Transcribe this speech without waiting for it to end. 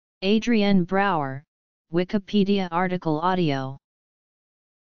Adriaen Brouwer, Wikipedia article audio.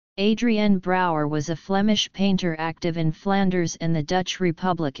 Adriaen Brouwer was a Flemish painter active in Flanders and the Dutch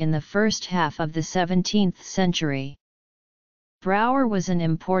Republic in the first half of the 17th century. Brouwer was an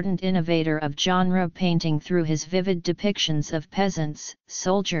important innovator of genre painting through his vivid depictions of peasants,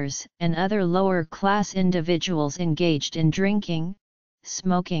 soldiers, and other lower-class individuals engaged in drinking,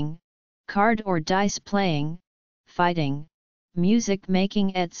 smoking, card or dice playing, fighting, music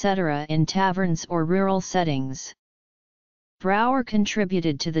making etc. in taverns or rural settings. Brouwer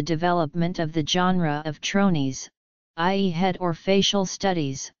contributed to the development of the genre of tronies, i.e. head or facial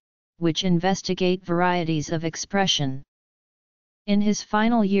studies, which investigate varieties of expression. In his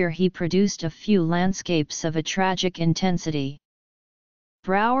final year he produced a few landscapes of a tragic intensity.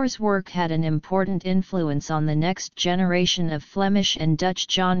 Brouwer's work had an important influence on the next generation of Flemish and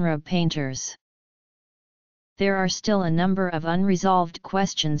Dutch genre painters. There are still a number of unresolved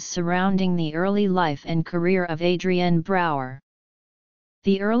questions surrounding the early life and career of Adriaen Brouwer.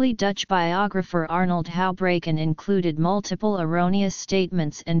 The early Dutch biographer Arnold Houbraken included multiple erroneous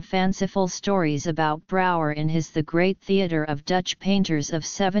statements and fanciful stories about Brouwer in his The Great Theatre of Dutch Painters of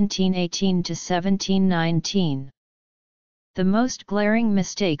 1718 to 1719. The most glaring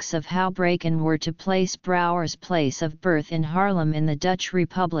mistakes of Houbraken were to place Brouwer's place of birth in Haarlem in the Dutch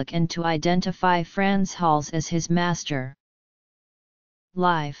Republic and to identify Frans Hals as his master.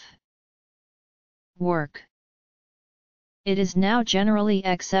 Life. Work. It is now generally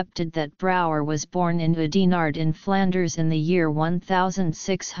accepted that Brouwer was born in Oudenaarde in Flanders in the year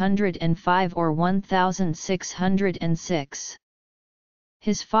 1605 or 1606.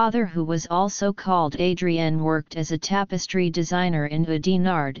 His father, who was also called Adriaen, worked as a tapestry designer in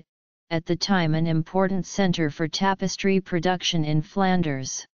Oudenaarde, at the time an important centre for tapestry production in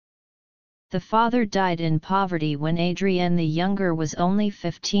Flanders. The father died in poverty when Adriaen the younger was only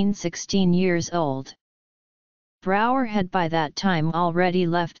 15-16 years old. Brouwer had by that time already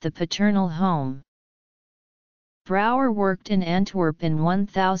left the paternal home. Brouwer worked in Antwerp in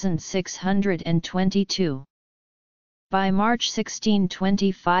 1622. By March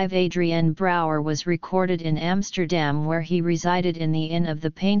 1625 Adriaen Brouwer was recorded in Amsterdam, where he resided in the inn of the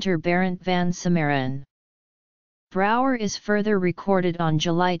painter Barend van Semeren. Brouwer is further recorded on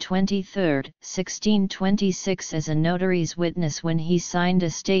July 23, 1626 as a notary's witness when he signed a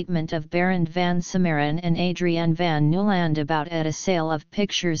statement of Barend van Semeren and Adriaen van Nieuwland about at a sale of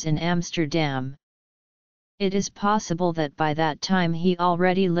pictures in Amsterdam. It is possible that by that time he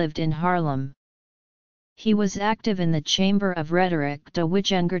already lived in Haarlem. He was active in the Chamber of Rhetoric de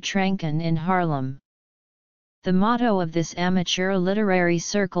Wijngertranken in Haarlem. The motto of this amateur literary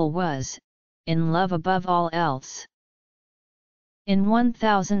circle was, "In love above all else." In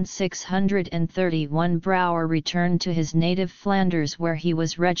 1631 Brouwer returned to his native Flanders, where he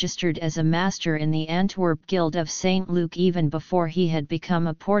was registered as a master in the Antwerp Guild of St. Luke even before he had become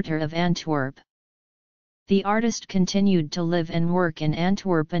a porter of Antwerp. The artist continued to live and work in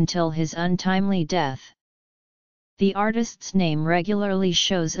Antwerp until his untimely death. The artist's name regularly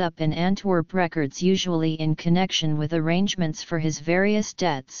shows up in Antwerp records, usually in connection with arrangements for his various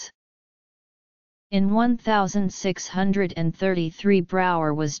debts. In 1633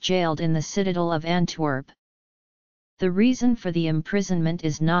 Brouwer was jailed in the citadel of Antwerp. The reason for the imprisonment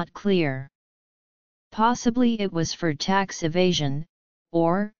is not clear. Possibly it was for tax evasion,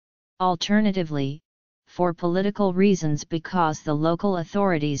 or, alternatively, for political reasons, because the local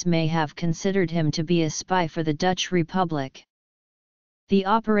authorities may have considered him to be a spy for the Dutch Republic. The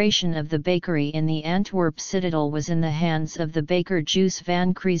operation of the bakery in the Antwerp citadel was in the hands of the baker Joos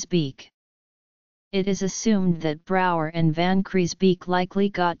van Kreesbeek. It is assumed that Brouwer and van Kreesbeek likely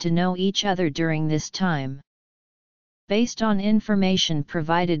got to know each other during this time. Based on information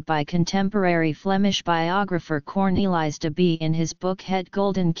provided by contemporary Flemish biographer Cornelis de Bie in his book Het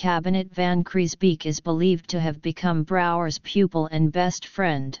Golden Cabinet, van Kreesbeek is believed to have become Brouwer's pupil and best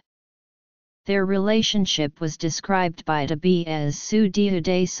friend. Their relationship was described by de Bie as Su Dieu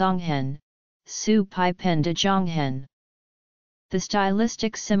de Songhen, Su Pai Pen de Jonghen. The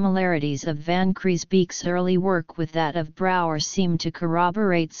stylistic similarities of van Kreesbeek's early work with that of Brouwer seem to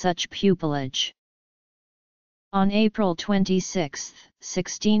corroborate such pupillage. On April 26,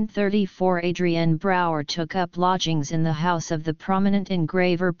 1634 Adriaen Brouwer took up lodgings in the house of the prominent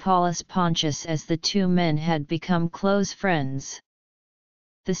engraver Paulus Pontius, as the two men had become close friends.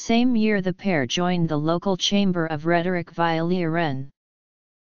 The same year the pair joined the local Chamber of Rhetoric via Adriaen.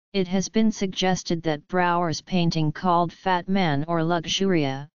 It has been suggested that Brouwer's painting called Fat Man or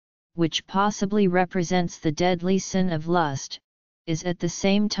Luxuria, which possibly represents the deadly sin of lust, is at the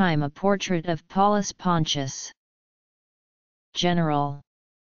same time a portrait of Paulus Pontius. General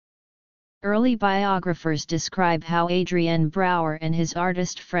Early biographers describe how Adriaen Brouwer and his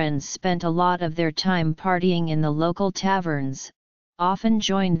artist friends spent a lot of their time partying in the local taverns, often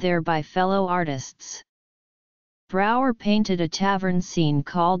joined there by fellow artists. Brouwer painted a tavern scene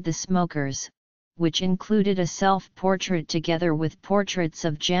called The Smokers, which included a self-portrait together with portraits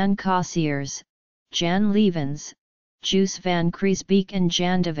of Jan Cossiers, Jan Levens, Joos van Kriesbeek and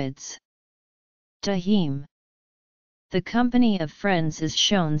Jan Davids. Tahim. The company of friends is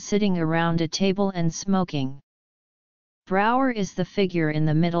shown sitting around a table and smoking. Brouwer is the figure in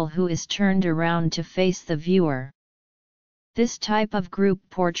the middle who is turned around to face the viewer. This type of group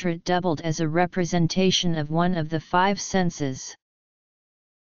portrait doubled as a representation of one of the five senses.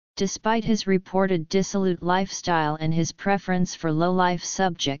 Despite his reported dissolute lifestyle and his preference for low-life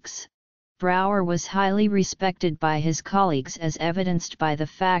subjects, Brouwer was highly respected by his colleagues, as evidenced by the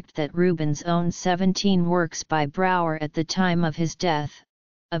fact that Rubens owned 17 works by Brouwer at the time of his death,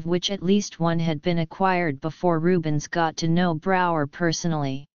 of which at least one had been acquired before Rubens got to know Brouwer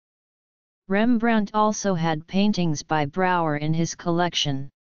personally. Rembrandt also had paintings by Brouwer in his collection.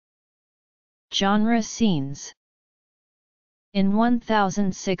 Genre scenes. In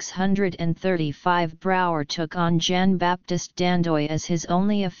 1635 Brouwer took on Jan Baptist Dandoy as his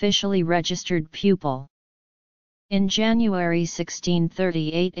only officially registered pupil. In January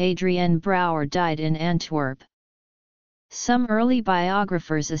 1638 Adriaen Brouwer died in Antwerp. Some early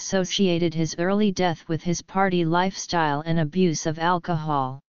biographers associated his early death with his party lifestyle and abuse of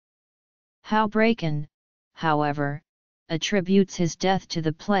alcohol. Houbraken, however, attributes his death to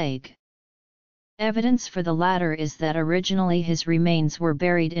the plague. Evidence for the latter is that originally his remains were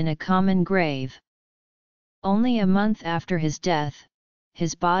buried in a common grave. Only a month after his death,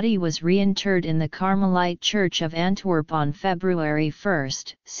 his body was reinterred in the Carmelite Church of Antwerp on February 1,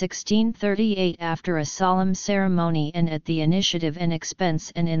 1638 after a solemn ceremony and at the initiative and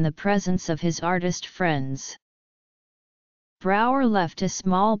expense and in the presence of his artist friends. Brouwer left a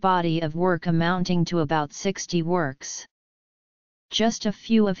small body of work amounting to about 60 works. Just a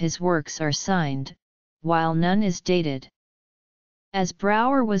few of his works are signed, while none is dated. As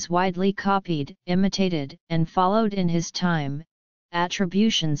Brouwer was widely copied, imitated, and followed in his time,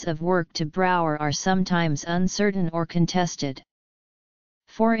 attributions of work to Brouwer are sometimes uncertain or contested.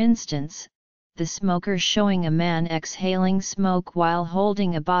 For instance, the smoker showing a man exhaling smoke while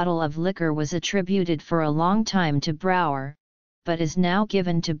holding a bottle of liquor was attributed for a long time to Brouwer, but is now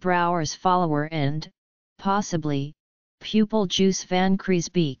given to Brouwer's follower and, possibly, pupil Joos van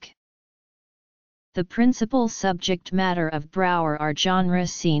Kriesbeek. The principal subject matter of Brouwer are genre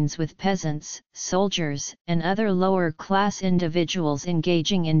scenes with peasants, soldiers, and other lower-class individuals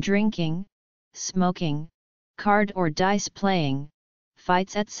engaging in drinking, smoking, card or dice playing,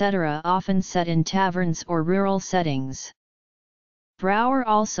 fights etc., often set in taverns or rural settings. Brouwer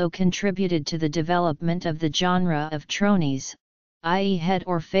also contributed to the development of the genre of tronies, i.e. head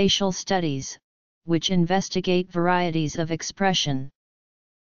or facial studies, which investigate varieties of expression.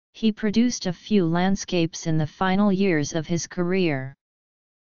 He produced a few landscapes in the final years of his career.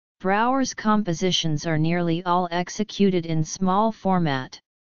 Brouwer's compositions are nearly all executed in small format.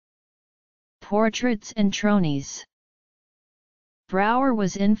 Portraits and tronies. Brouwer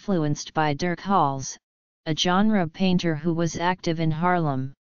was influenced by Dirk Hals, a genre painter who was active in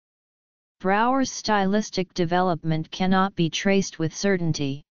Haarlem. Brouwer's stylistic development cannot be traced with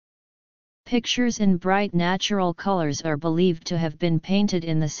certainty. Pictures in bright natural colors are believed to have been painted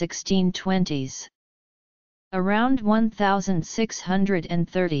in the 1620s. Around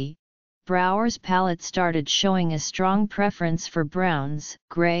 1630, Brouwer's palette started showing a strong preference for browns,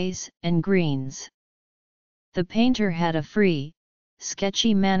 greys, and greens. The painter had a free,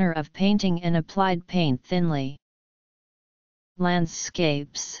 sketchy manner of painting and applied paint thinly.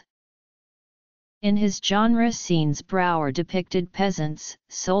 Landscapes. In his genre scenes Brouwer depicted peasants,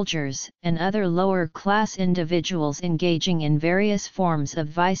 soldiers, and other lower-class individuals engaging in various forms of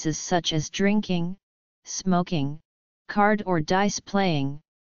vices such as drinking, smoking, card or dice playing,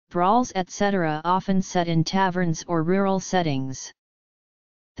 brawls etc., often set in taverns or rural settings.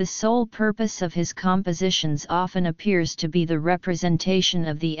 The sole purpose of his compositions often appears to be the representation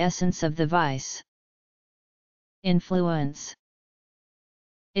of the essence of the vice. Influence.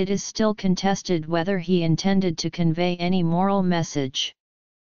 It is still contested whether he intended to convey any moral message.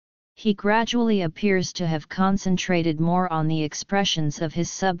 He gradually appears to have concentrated more on the expressions of his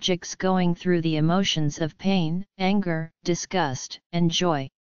subjects going through the emotions of pain, anger, disgust, and joy.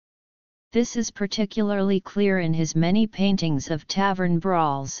 This is particularly clear in his many paintings of tavern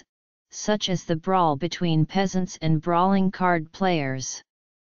brawls, such as the brawl between peasants and brawling card players.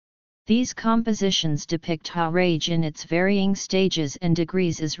 These compositions depict how rage in its varying stages and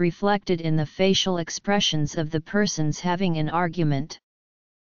degrees is reflected in the facial expressions of the persons having an argument.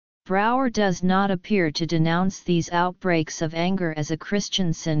 Brouwer does not appear to denounce these outbreaks of anger as a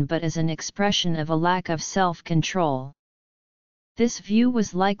Christian sin but as an expression of a lack of self-control. This view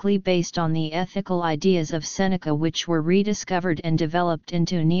was likely based on the ethical ideas of Seneca, which were rediscovered and developed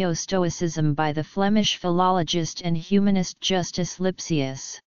into Neo-Stoicism by the Flemish philologist and humanist Justus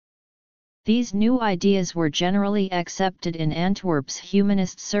Lipsius. These new ideas were generally accepted in Antwerp's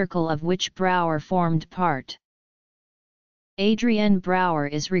humanist circle, of which Brouwer formed part. Adriaen Brouwer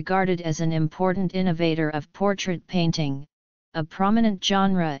is regarded as an important innovator of portrait painting, a prominent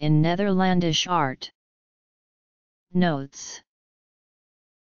genre in Netherlandish art. Notes: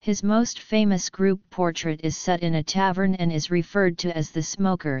 his most famous group portrait is set in a tavern and is referred to as The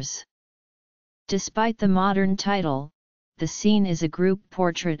Smokers. Despite the modern title, the scene is a group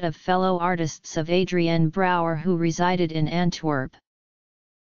portrait of fellow artists of Adriaen Brouwer who resided in Antwerp.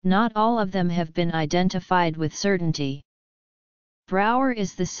 Not all of them have been identified with certainty. Brouwer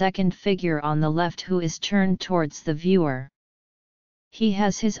is the second figure on the left, who is turned towards the viewer. He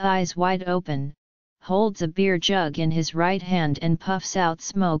has his eyes wide open, holds a beer jug in his right hand and puffs out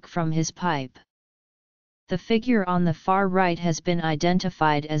smoke from his pipe. The figure on the far right has been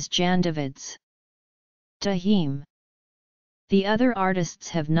identified as Jan Davids de Heem. The other artists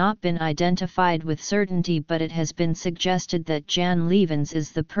have not been identified with certainty, but it has been suggested that Jan Levens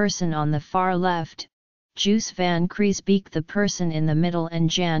is the person on the far left, Joos van Kreesbeek the person in the middle, and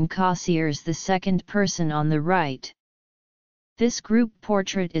Jan Cossiers the second person on the right. This group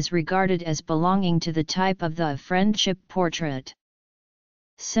portrait is regarded as belonging to the type of the friendship portrait.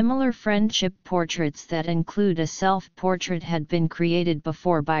 Similar friendship portraits that include a self-portrait had been created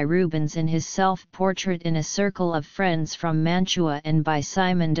before by Rubens in his self-portrait in A Circle of Friends from Mantua, and by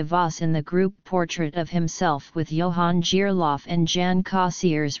Simon de Vos in the group portrait of himself with Johann Geerlof and Jan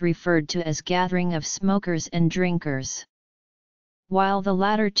Cossiers, referred to as Gathering of Smokers and Drinkers. While the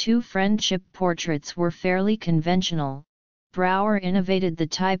latter two friendship portraits were fairly conventional, Brouwer innovated the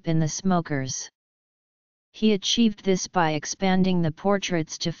type in The Smokers. He achieved this by expanding the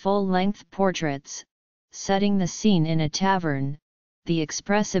portraits to full-length portraits, setting the scene in a tavern, the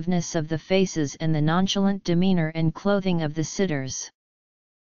expressiveness of the faces and the nonchalant demeanor and clothing of the sitters.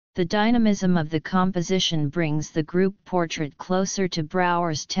 The dynamism of the composition brings the group portrait closer to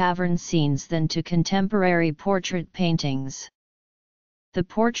Brouwer's tavern scenes than to contemporary portrait paintings. The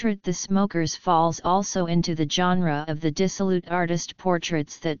portrait The Smokers falls also into the genre of the dissolute artist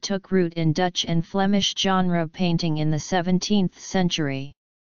portraits that took root in Dutch and Flemish genre painting in the 17th century.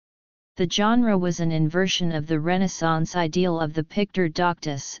 The genre was an inversion of the Renaissance ideal of the pictor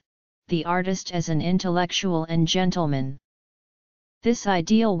doctus, the artist as an intellectual and gentleman. This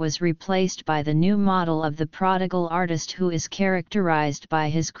ideal was replaced by the new model of the prodigal artist, who is characterized by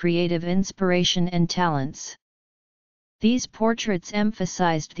his creative inspiration and talents. These portraits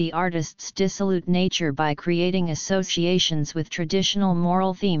emphasized the artist's dissolute nature by creating associations with traditional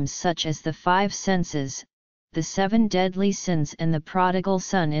moral themes such as the five senses, the seven deadly sins, and the prodigal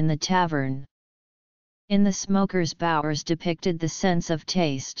son in the tavern. In The Smokers, Brouwer's depicted the sense of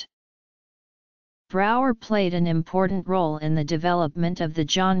taste. Brouwer played an important role in the development of the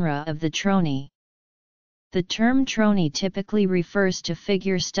genre of the tronie. The term tronie typically refers to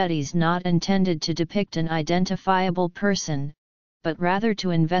figure studies not intended to depict an identifiable person, but rather to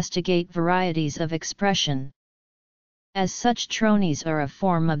investigate varieties of expression. As such, tronies are a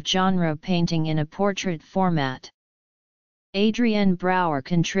form of genre painting in a portrait format. Adriaen Brouwer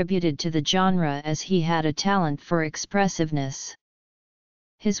contributed to the genre as he had a talent for expressiveness.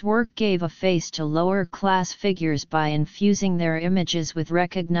 His work gave a face to lower-class figures by infusing their images with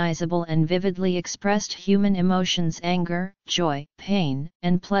recognizable and vividly expressed human emotions: anger, joy, pain,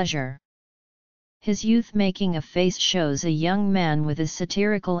 and pleasure. His youth-making a face shows a young man with a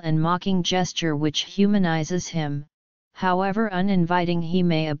satirical and mocking gesture which humanizes him, however uninviting he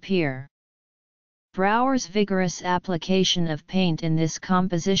may appear. Brouwer's vigorous application of paint in this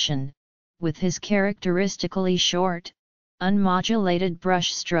composition, with his characteristically short, unmodulated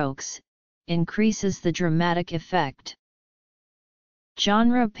brush strokes, increases the dramatic effect.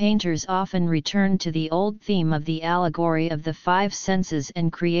 Genre painters often returned to the old theme of the allegory of the five senses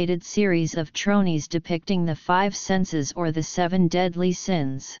and created series of tronies depicting the five senses or the seven deadly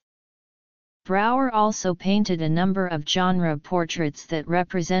sins. Brouwer also painted a number of genre portraits that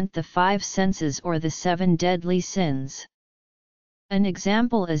represent the five senses or the seven deadly sins. An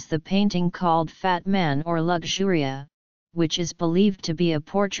example is the painting called Fat Man or Luxuria, which is believed to be a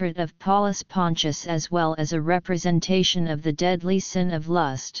portrait of Paulus Pontius as well as a representation of the deadly sin of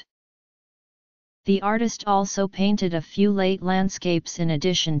lust. The artist also painted a few late landscapes in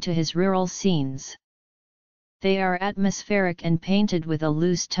addition to his rural scenes. They are atmospheric and painted with a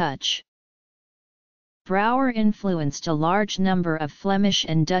loose touch. Brouwer influenced a large number of Flemish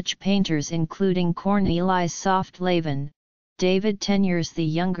and Dutch painters including Cornelis Soft-Leven, David Teniers the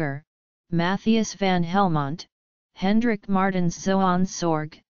Younger, Matthias van Helmont, Hendrik Martens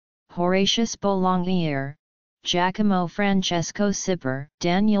Zoonsorg, Horatius Boulanger, Giacomo Francesco Sipper,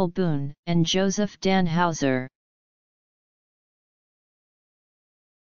 Daniel Boone, and Joseph Danhauser.